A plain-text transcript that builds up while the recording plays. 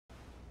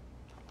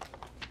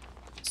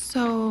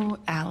So,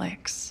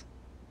 Alex,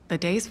 the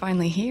day's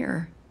finally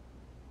here.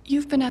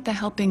 You've been at the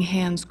Helping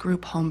Hands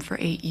group home for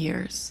 8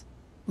 years.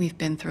 We've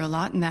been through a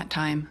lot in that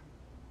time.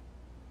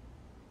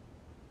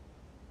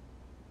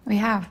 We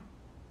have.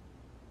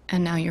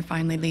 And now you're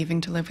finally leaving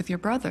to live with your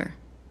brother.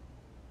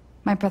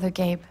 My brother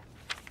Gabe.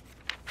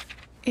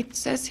 It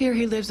says here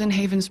he lives in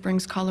Haven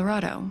Springs,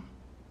 Colorado.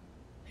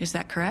 Is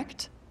that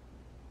correct?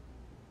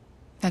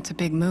 That's a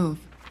big move.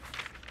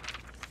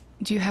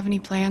 Do you have any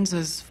plans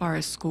as far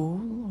as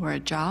school or a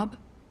job?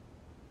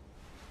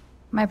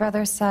 My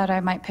brother said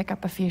I might pick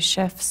up a few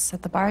shifts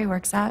at the bar he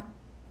works at.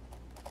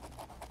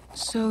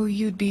 So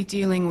you'd be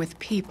dealing with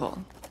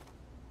people?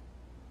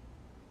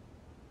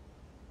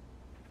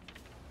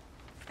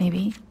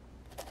 Maybe.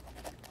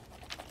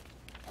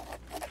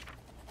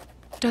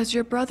 Does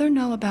your brother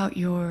know about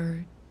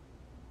your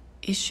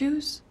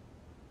issues?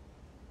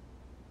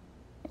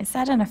 Is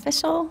that an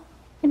official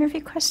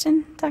interview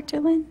question, Dr.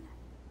 Lin?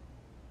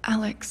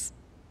 Alex,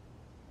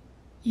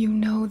 you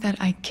know that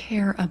I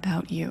care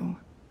about you.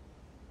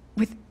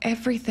 With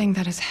everything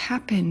that has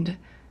happened,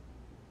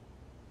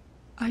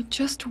 I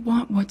just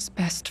want what's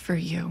best for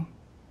you.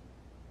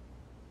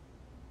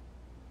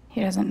 He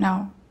doesn't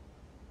know.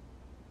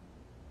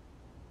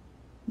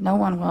 No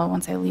one will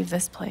once I leave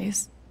this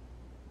place.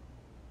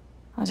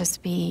 I'll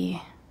just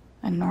be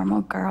a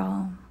normal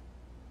girl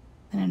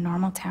in a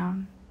normal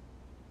town.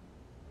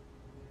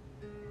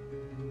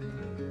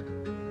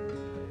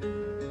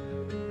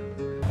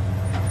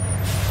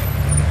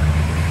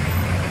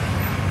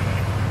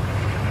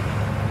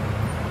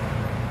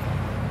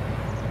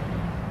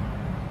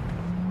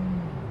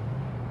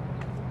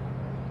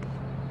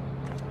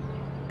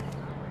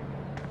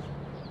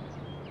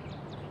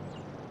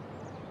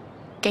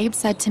 Gabe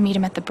said to meet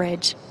him at the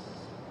bridge.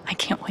 I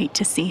can't wait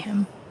to see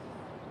him.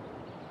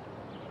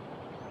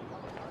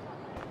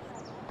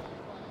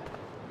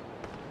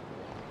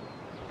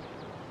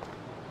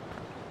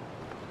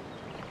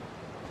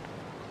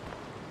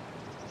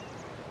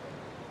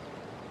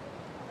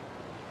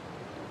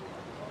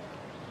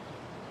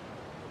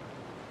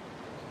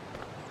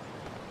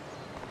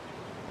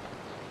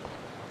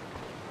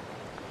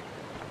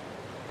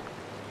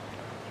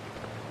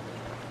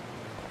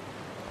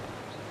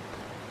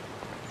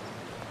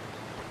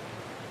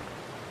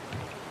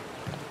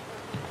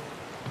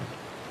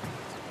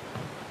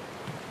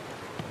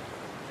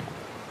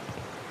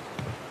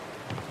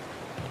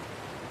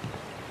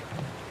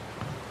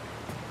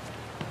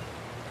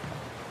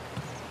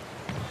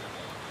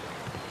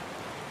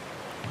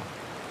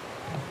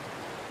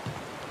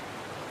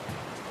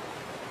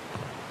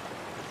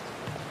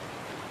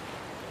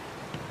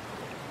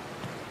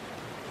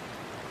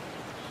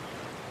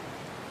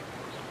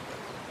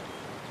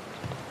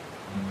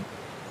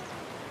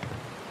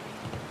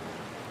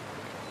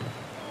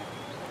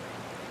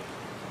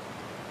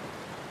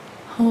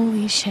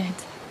 Holy shit.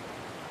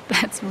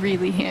 That's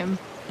really him.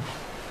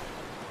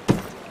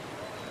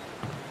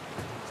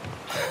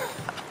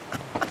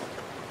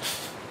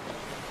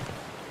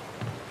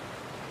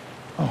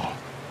 Oh.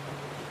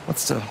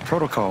 What's the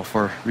protocol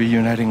for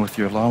reuniting with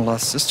your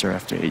long-lost sister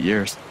after 8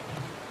 years?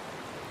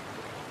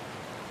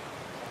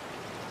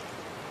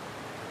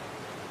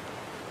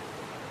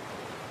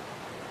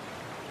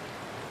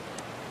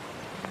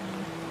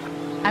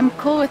 I'm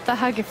cool with the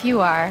hug if you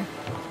are.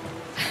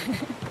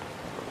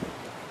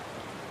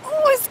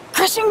 Is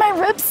crushing my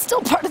ribs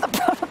still part of the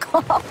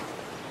protocol?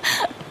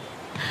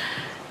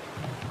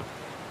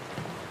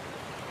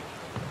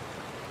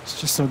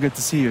 It's just so good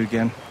to see you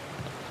again.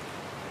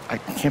 I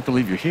can't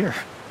believe you're here.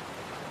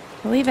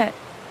 Believe it.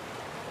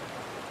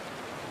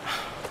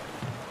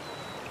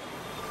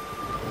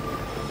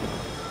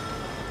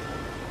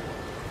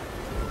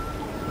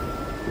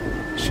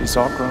 She's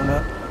all grown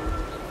up.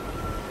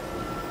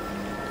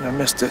 And I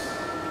missed it.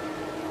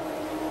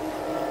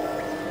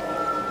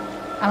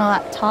 I'm a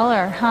lot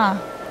taller, huh?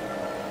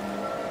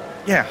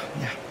 Yeah.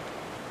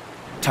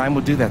 Time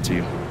will do that to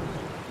you.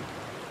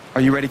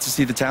 Are you ready to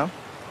see the town?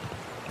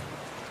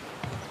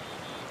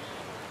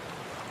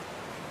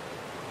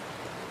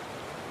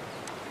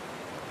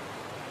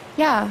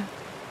 Yeah.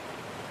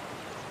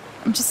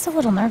 I'm just a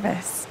little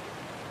nervous.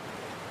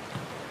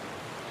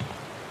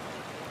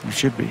 You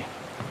should be.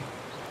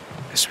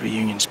 This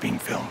reunion's being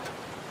filmed.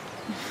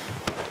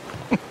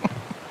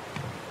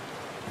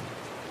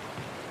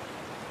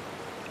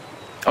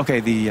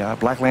 Okay, the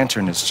Black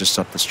Lantern is just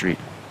up the street.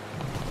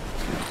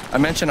 I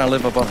mentioned I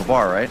live above a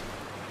bar, right?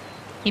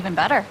 Even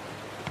better.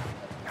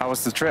 How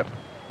was the trip?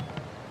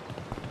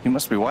 You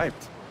must be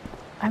wiped.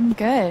 I'm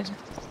good.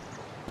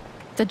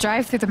 The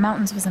drive through the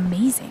mountains was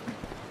amazing.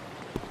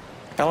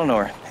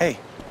 Eleanor, hey.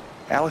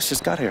 Alex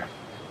just got here.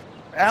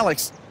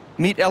 Alex,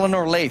 meet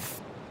Eleanor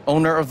Lath,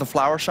 owner of the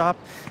flower shop,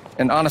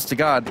 and honest to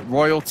God,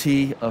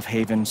 royalty of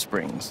Haven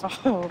Springs.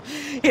 Oh,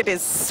 it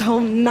is so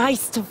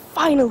nice to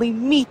finally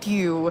meet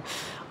you.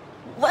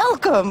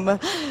 Welcome.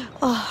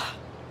 Oh.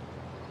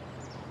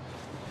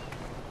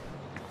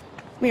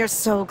 We are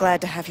so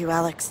glad to have you,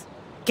 Alex.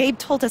 Gabe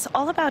told us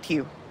all about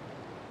you.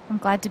 I'm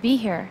glad to be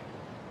here.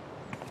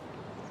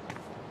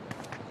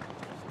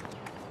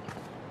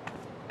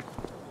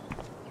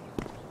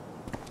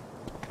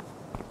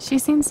 She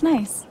seems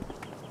nice.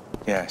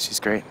 Yeah, she's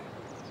great.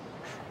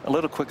 A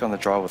little quick on the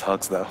draw with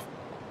hugs, though.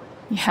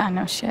 Yeah,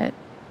 no shit.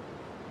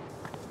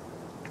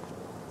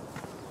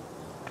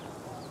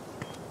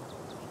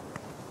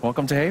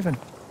 Welcome to Haven.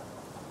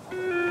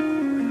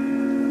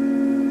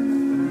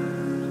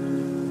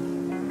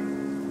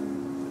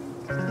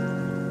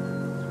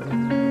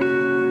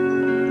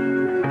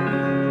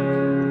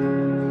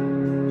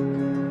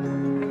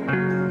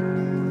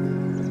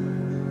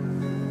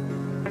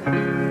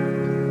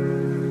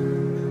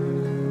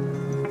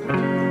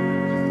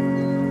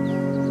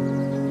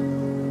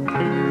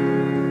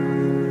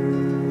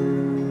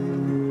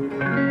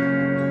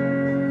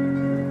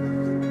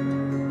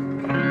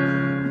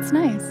 It's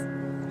nice.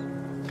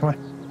 Come on.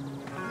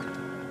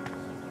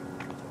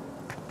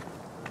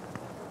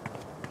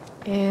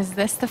 Is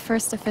this the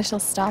first official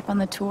stop on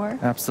the tour?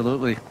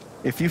 Absolutely.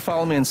 If you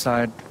follow me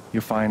inside,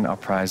 you'll find our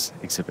prize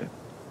exhibit.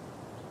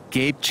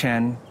 Gabe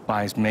Chen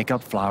buys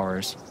makeup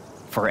flowers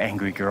for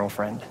angry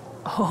girlfriend.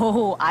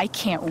 Oh, I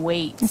can't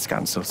wait. It's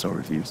gotten so-so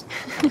reviews.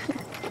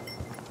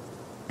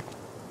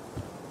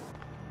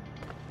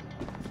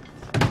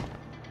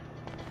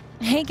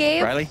 Hey,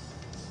 Gabe. Riley,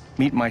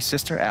 meet my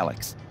sister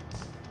Alex.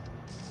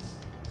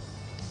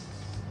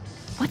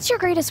 What's your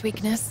greatest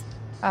weakness?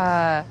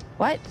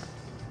 What?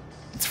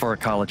 It's for a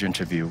college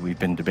interview. We've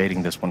been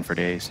debating this one for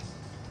days.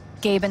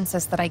 Gabe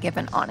insists that I give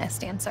an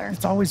honest answer.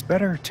 It's always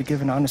better to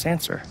give an honest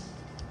answer.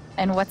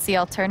 And what's the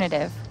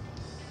alternative?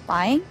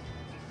 Lying?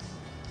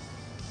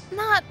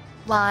 Not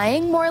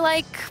lying, more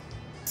like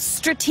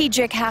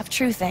strategic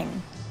half-truthing.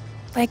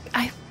 Like,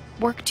 I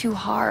work too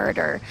hard,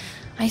 or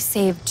I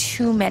save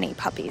too many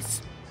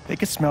puppies. They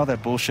could smell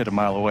that bullshit a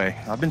mile away.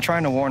 I've been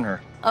trying to warn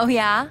her. Oh,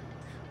 yeah?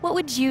 What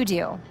would you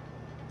do?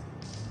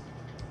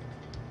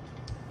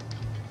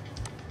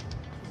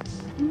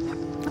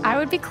 I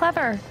would be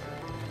clever.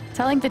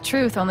 Telling the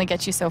truth only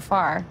gets you so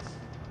far.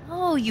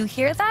 Oh, you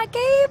hear that,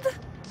 Gabe?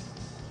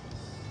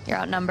 You're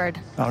outnumbered.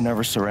 I'll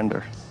never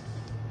surrender.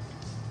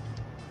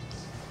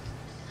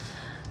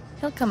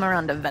 He'll come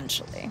around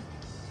eventually.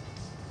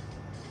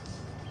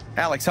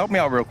 Alex, help me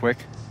out real quick.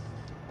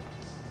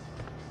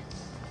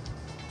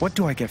 What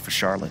do I get for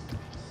Charlotte?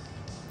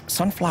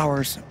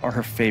 Sunflowers are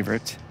her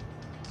favorite,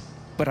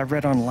 but I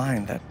read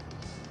online that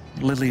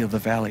Lily of the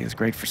Valley is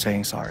great for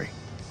saying sorry.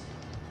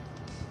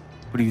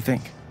 What do you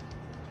think?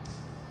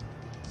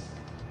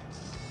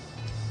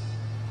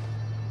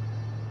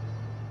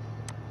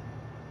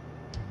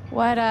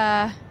 What,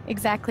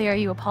 exactly are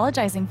you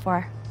apologizing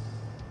for?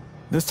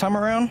 This time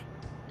around,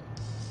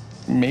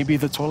 maybe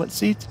the toilet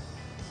seat?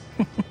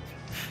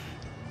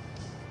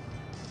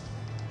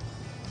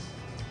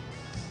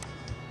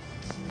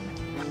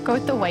 Go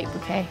with the white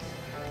bouquet.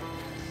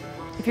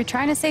 If you're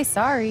trying to say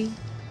sorry.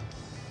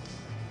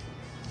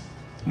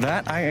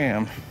 That I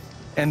am,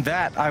 and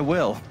that I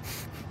will.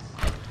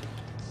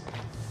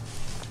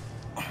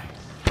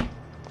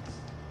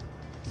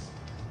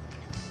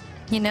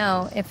 You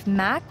know, if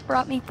Mac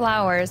brought me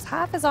flowers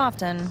half as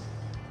often,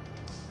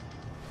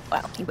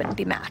 well, he wouldn't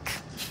be Mac.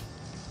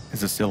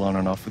 Is it still on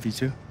and off with you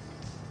two?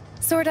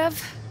 Sort of.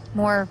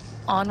 More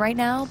on right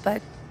now,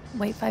 but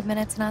wait 5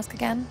 minutes and ask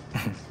again.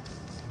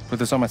 Put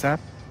this on my tab?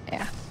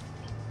 Yeah.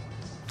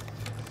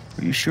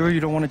 Are you sure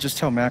you don't want to just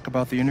tell Mac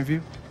about the interview?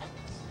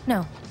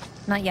 No,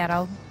 not yet.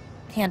 I'll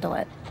handle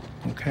it.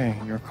 Okay,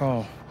 your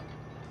call.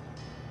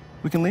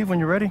 We can leave when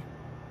you're ready.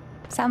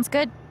 Sounds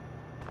good.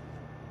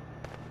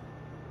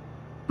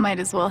 Might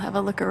as well have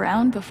a look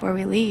around before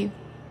we leave.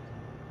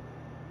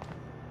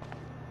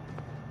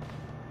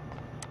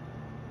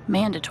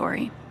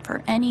 Mandatory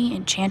for any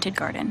enchanted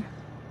garden.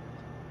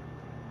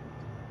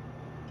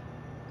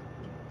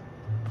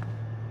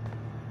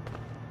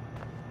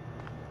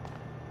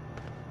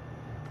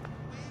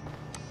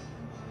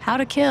 How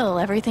to Kill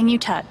Everything You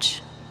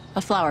Touch.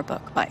 A flower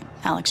book by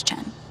Alex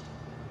Chen.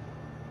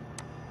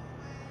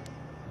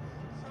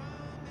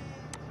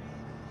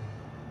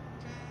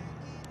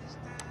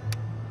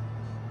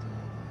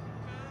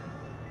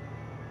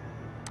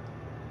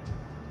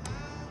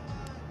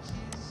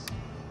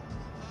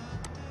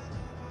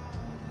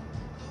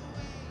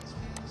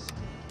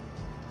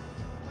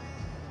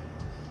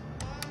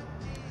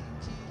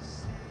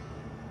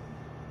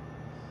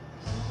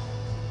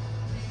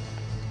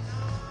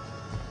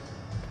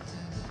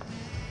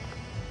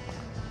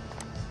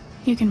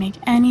 You can make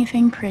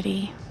anything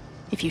pretty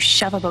if you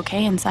shove a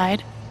bouquet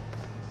inside.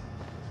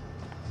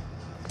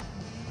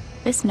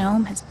 This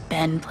gnome has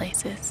been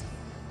places.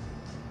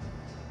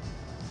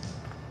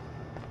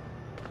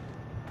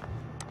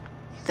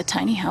 The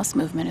tiny house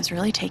movement is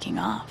really taking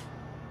off.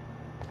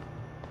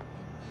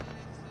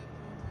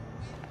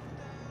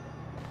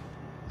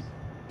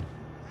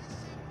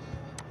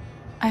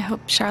 I hope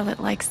Charlotte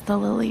likes the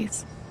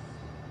lilies.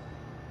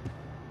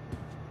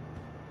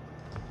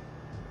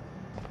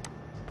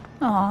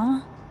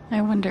 Aw,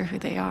 I wonder who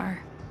they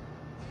are.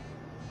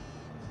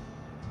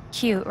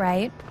 Cute,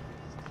 right?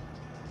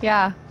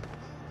 Yeah.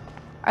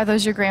 Are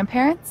those your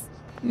grandparents?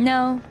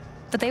 No,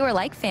 but they were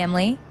like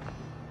family.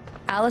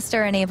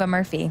 Alistair and Ava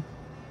Murphy.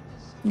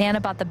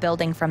 Nana bought the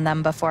building from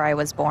them before I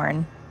was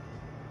born.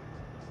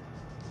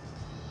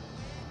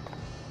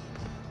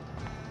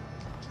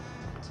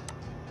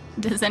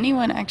 Does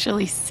anyone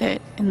actually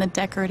sit in the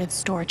decorative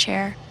store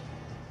chair?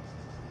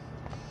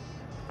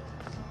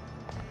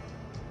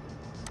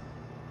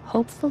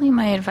 Hopefully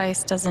my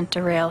advice doesn't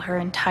derail her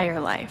entire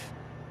life.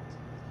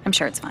 I'm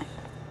sure it's fine.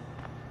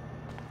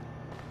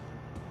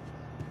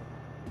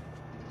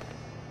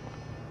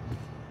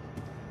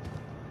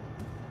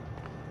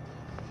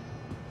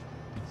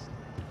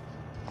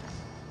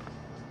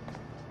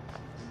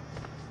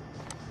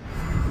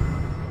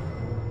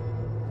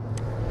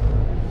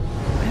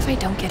 What if I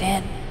don't get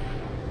in?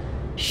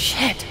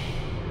 Shit.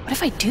 What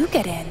if I do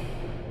get in?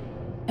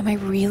 Am I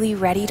really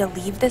ready to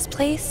leave this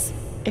place?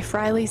 If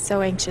Riley's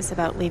so anxious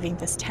about leaving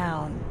this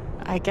town,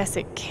 I guess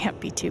it can't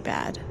be too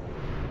bad.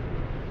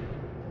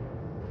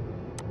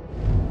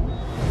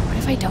 What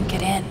if I don't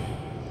get in?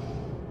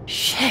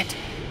 Shit.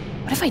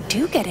 What if I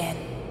do get in?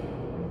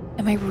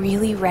 Am I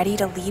really ready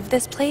to leave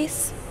this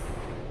place?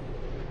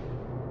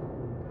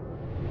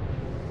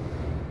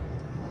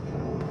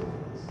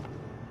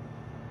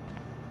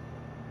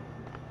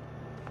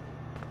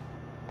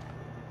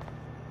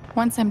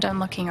 Once I'm done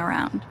looking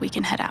around, we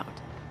can head out.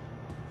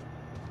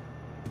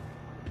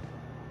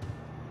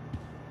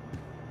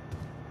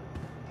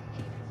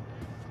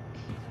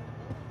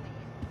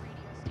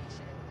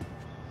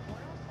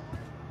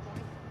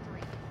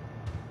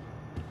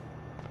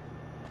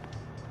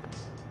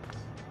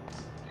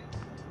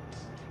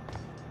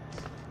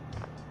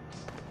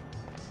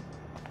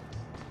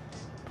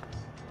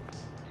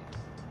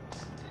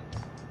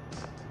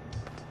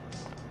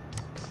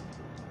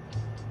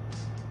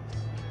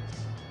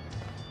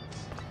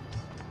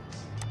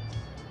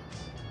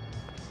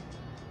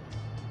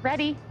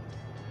 Ready?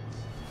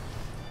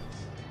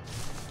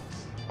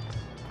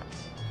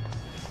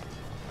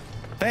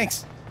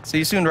 Thanks. See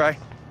you soon, Rye.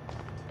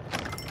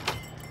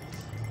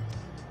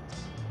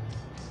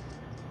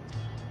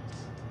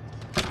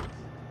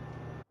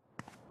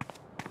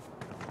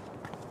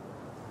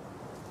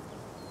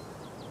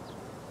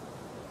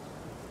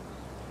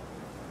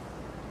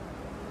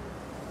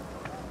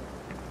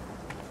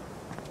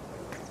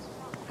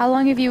 How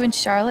long have you and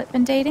Charlotte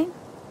been dating?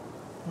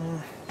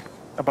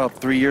 About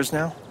 3 years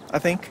now, I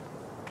think.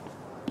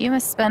 You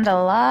must spend a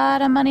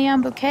lot of money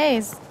on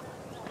bouquets.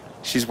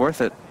 She's worth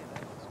it.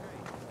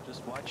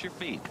 Just watch your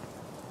feet.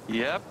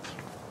 Yep.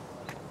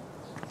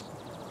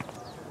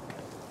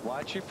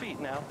 Watch your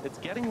feet now. It's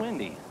getting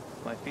windy.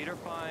 My feet are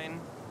fine.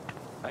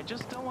 I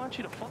just don't want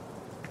you to fall.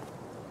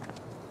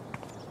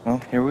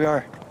 Well, here we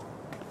are.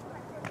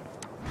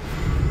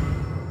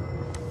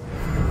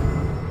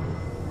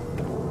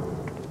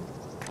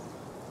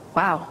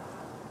 Wow.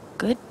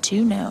 Good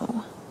to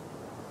know.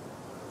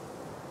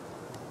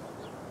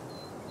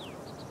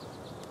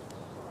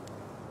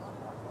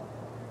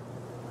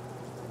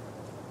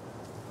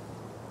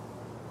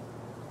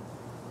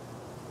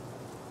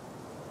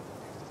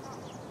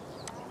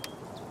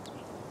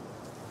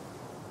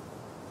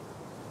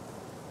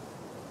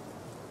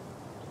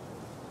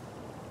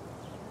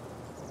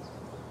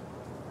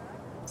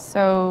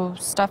 So,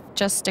 stuff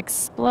just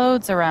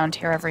explodes around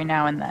here every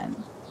now and then.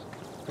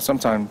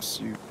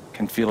 Sometimes you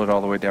can feel it all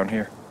the way down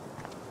here.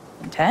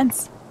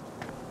 Intense.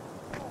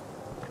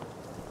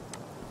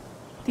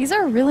 These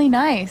are really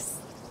nice.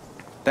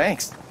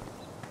 Thanks.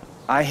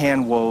 I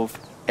hand wove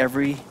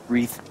every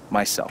wreath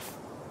myself.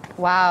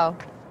 Wow.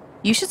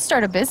 You should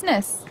start a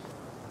business.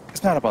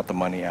 It's not about the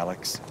money,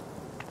 Alex.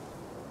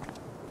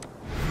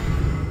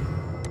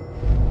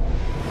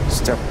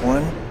 Step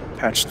 1,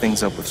 patch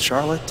things up with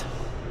Charlotte.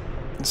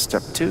 And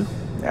step 2,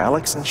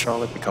 Alex and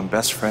Charlotte become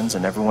best friends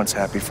and everyone's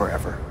happy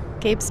forever.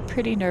 Gabe's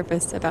pretty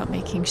nervous about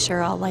making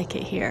sure I'll like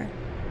it here.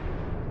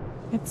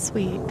 It's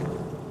sweet.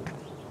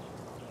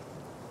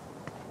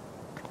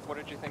 What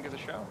did you think of the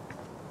show?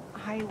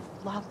 I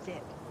loved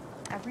it.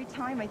 Every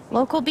time I see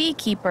Local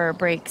beekeeper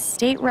breaks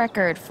state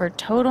record for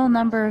total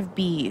number of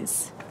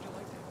bees.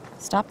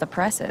 Stop the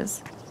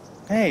presses.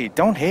 Hey,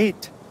 don't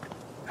hate.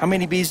 How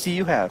many bees do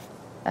you have?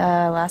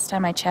 Last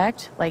time I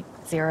checked, like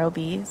 0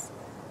 bees.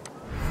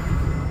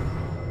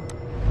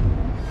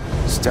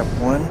 Step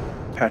 1,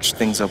 patch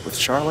things up with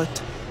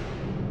Charlotte.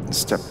 And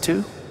step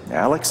 2,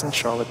 Alex and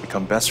Charlotte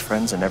become best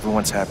friends and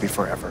everyone's happy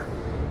forever.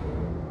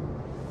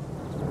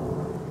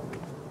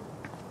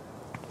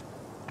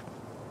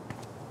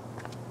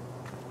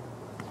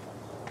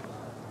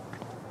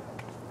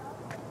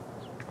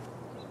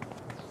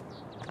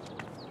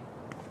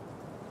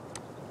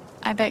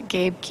 I bet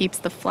Gabe keeps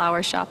the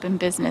flower shop in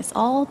business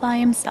all by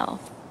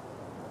himself.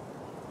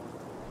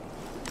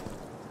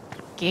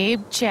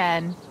 Gabe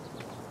Chen,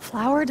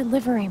 flower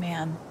delivery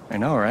man. I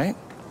know, right?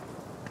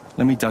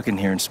 Let me duck in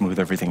here and smooth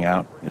everything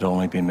out. It'll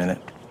only be a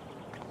minute.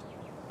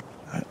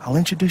 I'll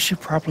introduce you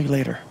properly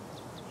later.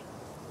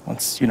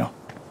 Once, you know.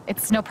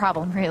 It's no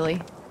problem,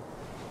 really.